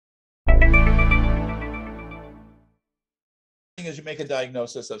as you make a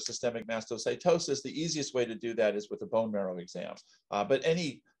diagnosis of systemic mastocytosis, the easiest way to do that is with a bone marrow exam. But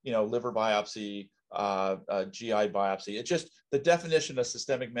any, liver biopsy, GI biopsy, it's just the definition of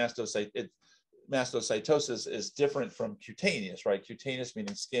systemic mastocytosis is different from cutaneous, right? Cutaneous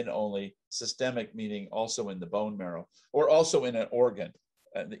meaning skin only, systemic meaning also in the bone marrow or also in an organ.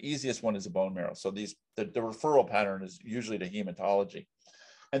 The easiest one is the bone marrow. So the referral pattern is usually to hematology.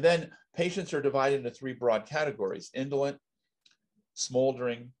 And then patients are divided into three broad categories: indolent,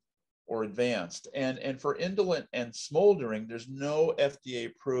 smouldering, or advanced. And for indolent and smouldering, there's no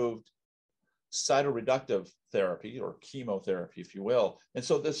FDA-approved cytoreductive therapy or chemotherapy, if you will. And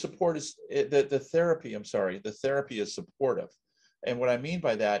so the support is, the therapy is supportive. And what I mean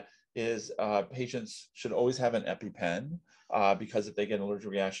by that is patients should always have an EpiPen because if they get an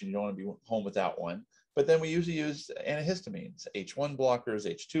allergic reaction, you don't want to be home without one. But then we usually use antihistamines, H1 blockers,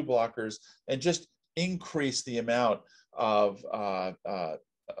 H2 blockers, and just increase the amount of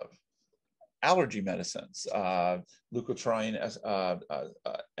allergy medicines, leukotriene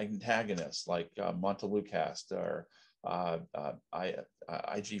antagonists like montelukast or IgE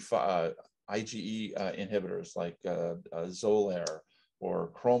inhibitors like Xolair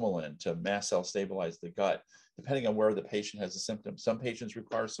or cromolyn to mast cell stabilize the gut, depending on where the patient has the symptoms. Some patients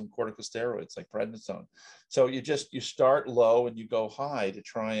require some corticosteroids like prednisone. So you start low and you go high to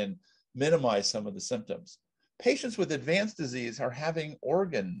try and minimize some of the symptoms. Patients with advanced disease are having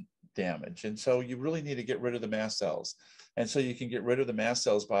organ damage, and so you really need to get rid of the mast cells. And so you can get rid of the mast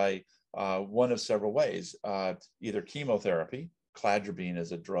cells by one of several ways, either chemotherapy. Cladribine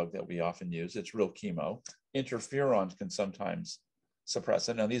is a drug that we often use. It's real chemo. Interferons can sometimes suppress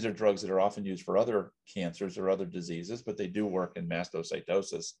it. Now, these are drugs that are often used for other cancers or other diseases, but they do work in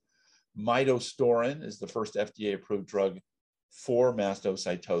mastocytosis. Midostaurin is the first FDA-approved drug for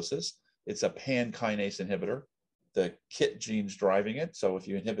mastocytosis. It's a pan-kinase inhibitor. The KIT gene's driving it. So if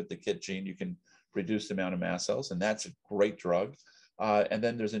you inhibit the KIT gene, you can reduce the amount of mast cells, and that's a great drug. And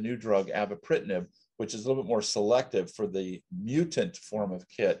then there's a new drug, avapritinib, which is a little bit more selective for the mutant form of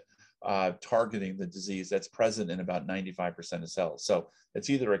KIT, targeting the disease that's present in about 95% of cells. So it's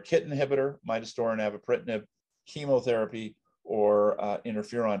either a KIT inhibitor, midostaurin, avapritinib, chemotherapy, or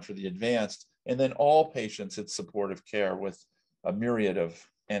interferon for the advanced. And then all patients, it's supportive care with a myriad of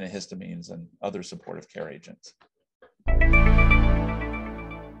antihistamines and other supportive care agents.